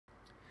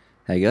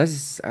Hey guys,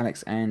 this is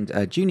Alex and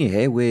Junior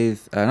here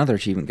with another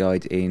achievement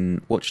guide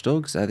in Watch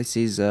Dogs. This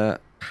is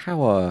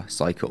Power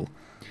Cycle,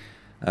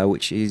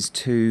 which is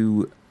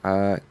to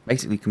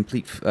basically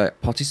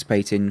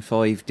participate in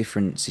 5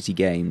 different city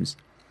games.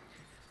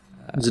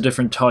 Is it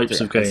different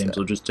types yeah, of games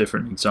or just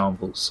different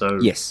examples?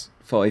 So yes,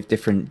 5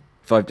 different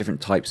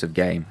types of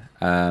game.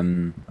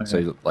 Okay.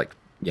 So like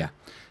yeah,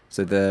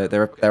 so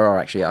there are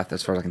actually,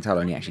 as far as I can tell,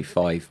 only actually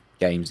 5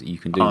 games that you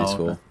can do this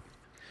for.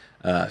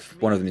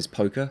 One of them is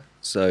poker,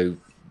 so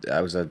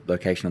that was a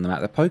location on the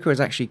map. The poker is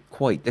actually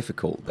quite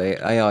difficult.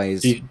 The AI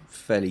is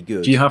fairly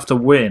good. Do you have to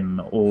win,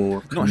 or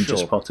can Not you sure.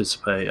 just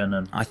participate? And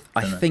then I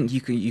think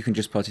you can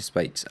just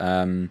participate.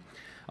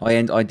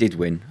 I did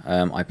win.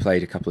 I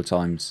played a couple of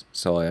times,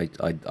 so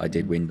I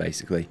did win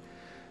basically,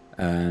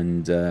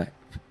 and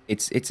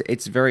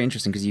it's very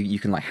interesting because you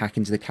can like hack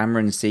into the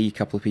camera and see a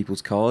couple of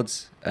people's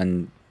cards,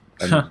 and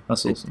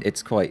that's awesome.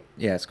 It's quite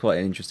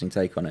an interesting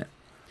take on it.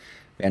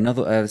 Yeah,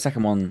 the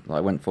second one that I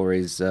went for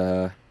is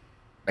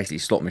basically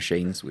slot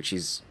machines, which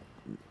is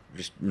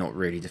just not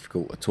really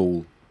difficult at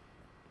all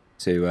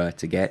to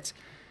get.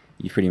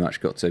 You pretty much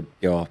got to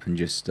go up and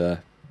just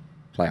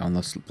play on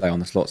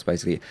the slots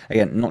basically.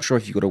 Again, not sure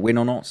if you got a win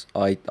or not.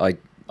 I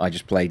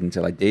just played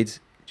until I did,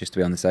 just to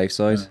be on the safe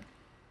side. Yeah.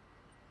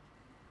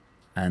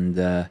 And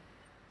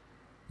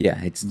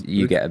yeah,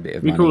 you get a bit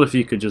of money. It'd be cool if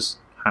you could just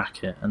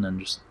hack it and then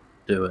just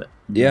do it.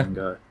 And yeah.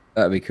 Go.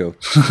 That'd be cool.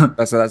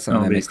 That's something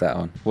I missed out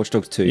on. Watch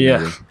Dogs 2, yeah.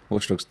 Maybe.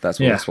 Watch Dogs. That's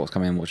what's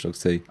coming in Watch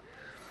Dogs 2.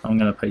 I'm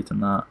gonna patent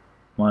that.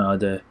 My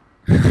idea.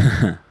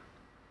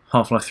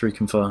 Half-Life 3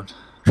 confirmed.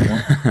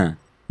 Yeah,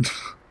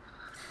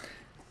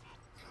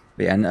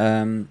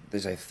 and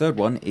there's a third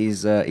one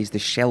is the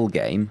shell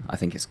game, I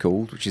think it's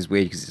called, which is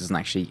weird because it doesn't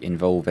actually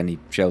involve any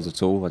shells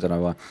at all. I don't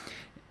know why.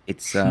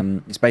 It's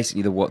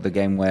basically the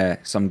game where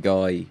some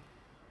guy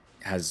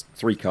has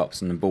 3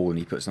 cups and a ball and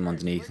he puts them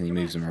underneath and he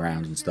moves them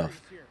around and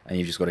stuff. And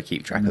you've just got to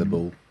keep track of the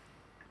ball.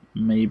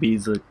 Maybe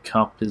the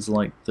cup is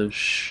like the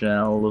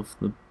shell of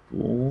the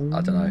ball?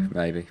 I don't know,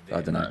 maybe.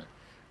 I don't know.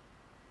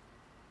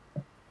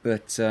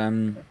 But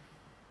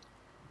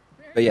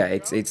yeah,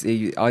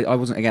 I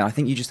wasn't, again, I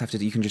think you just have to,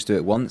 you can just do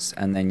it once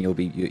and then you'll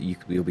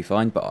be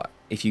fine. But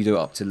if you do it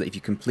up to, if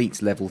you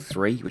complete level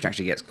 3, which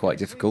actually gets quite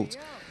difficult,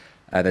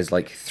 there's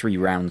like 3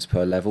 rounds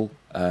per level.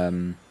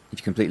 If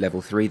you complete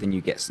level 3, then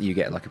you get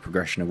like a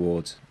progression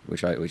award,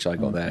 which I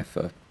got there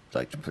for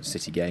like to put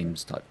city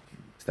games type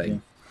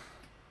thing.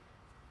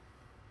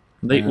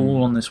 Yeah. Are they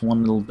all on this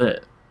one little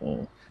bit,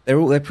 or they're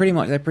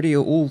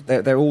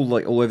all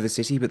like all over the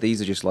city, but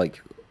these are just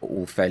like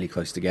all fairly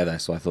close together.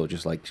 So I thought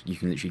just like you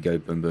can literally go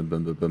boom boom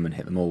boom boom boom and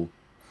hit them all.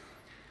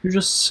 Who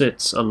just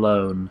sits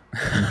alone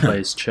and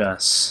plays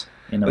chess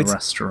in a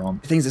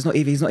restaurant? The thing is,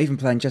 he's not even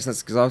playing chess.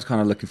 That's because I was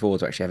kind of looking forward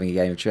to actually having a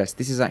game of chess.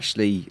 This is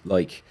actually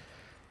like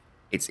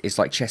it's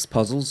like chess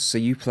puzzles. So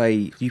you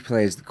play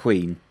as the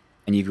queen,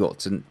 and you've got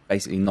to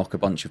basically knock a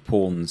bunch of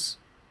pawns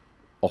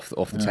off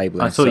the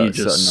table. I thought you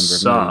just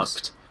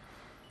sucked.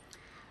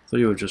 I thought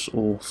you were just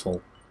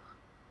awful.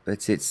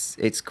 But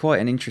it's quite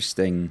an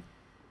interesting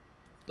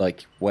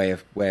like way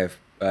of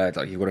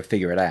like you've got to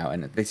figure it out.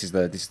 And this is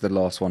the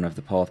last one of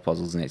the path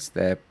puzzles, and it's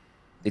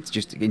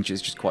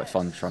just quite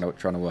fun trying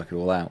to work it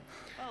all out.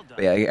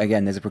 But yeah,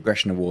 again, there's a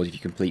progression award if you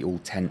complete all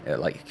 10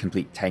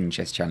 complete 10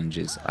 chess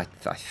challenges. I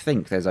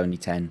think there's only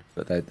 10,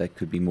 but there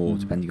could be more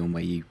depending on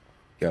where you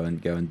go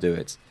and do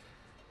it.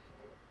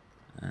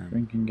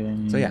 Drinking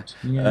games. So yeah,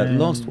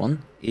 last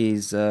one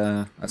is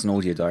that's an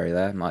audio diary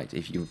there.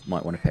 If you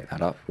might want to pick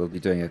that up, we'll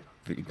be doing a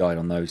guide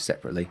on those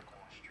separately.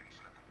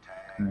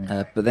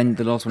 But then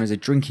the last one is a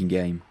drinking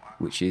game,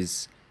 which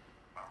is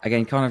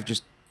again kind of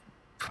just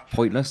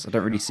pointless. I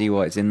don't really see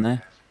why it's in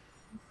there.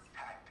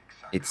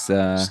 It's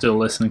still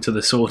listening to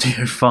this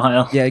audio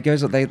file. Yeah, it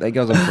goes on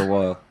for a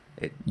while.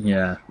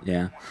 Yeah.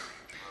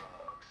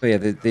 But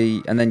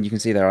yeah, and then you can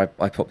see there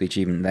I popped the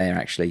achievement there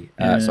actually.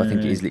 So I think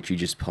it is literally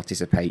just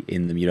participate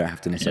in them. You don't have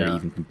to necessarily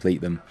even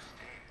complete them.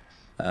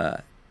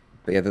 But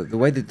yeah, the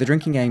way the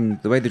drinking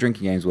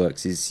games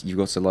works is you've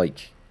got to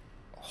like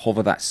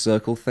hover that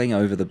circle thing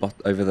over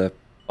the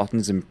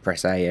buttons and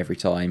press A every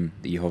time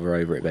that you hover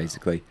over it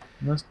basically.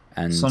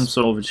 And some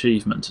sort of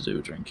achievement to do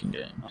with drinking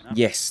games.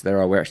 Yes, there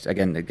are. We're actually,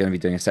 again, going to be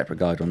doing a separate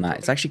guide on that.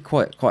 It's actually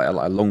quite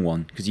a long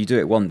one because you do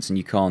it once and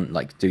you can't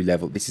like do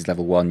level. This is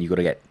level 1. You've got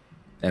to get.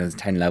 And there's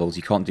 10 levels.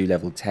 You can't do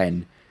level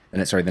 10,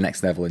 and sorry, the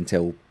next level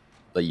until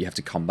like, you have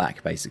to come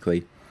back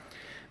basically.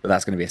 But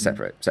that's going to be a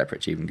separate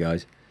achievement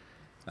guide.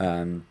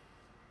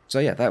 So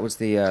yeah, that was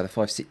the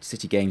 5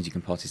 city games you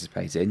can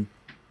participate in.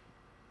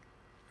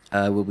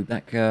 We'll be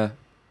back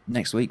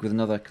next week with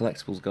another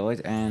collectibles guide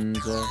and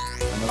another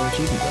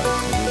achievement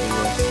guide. So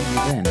we'll see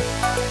you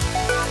then.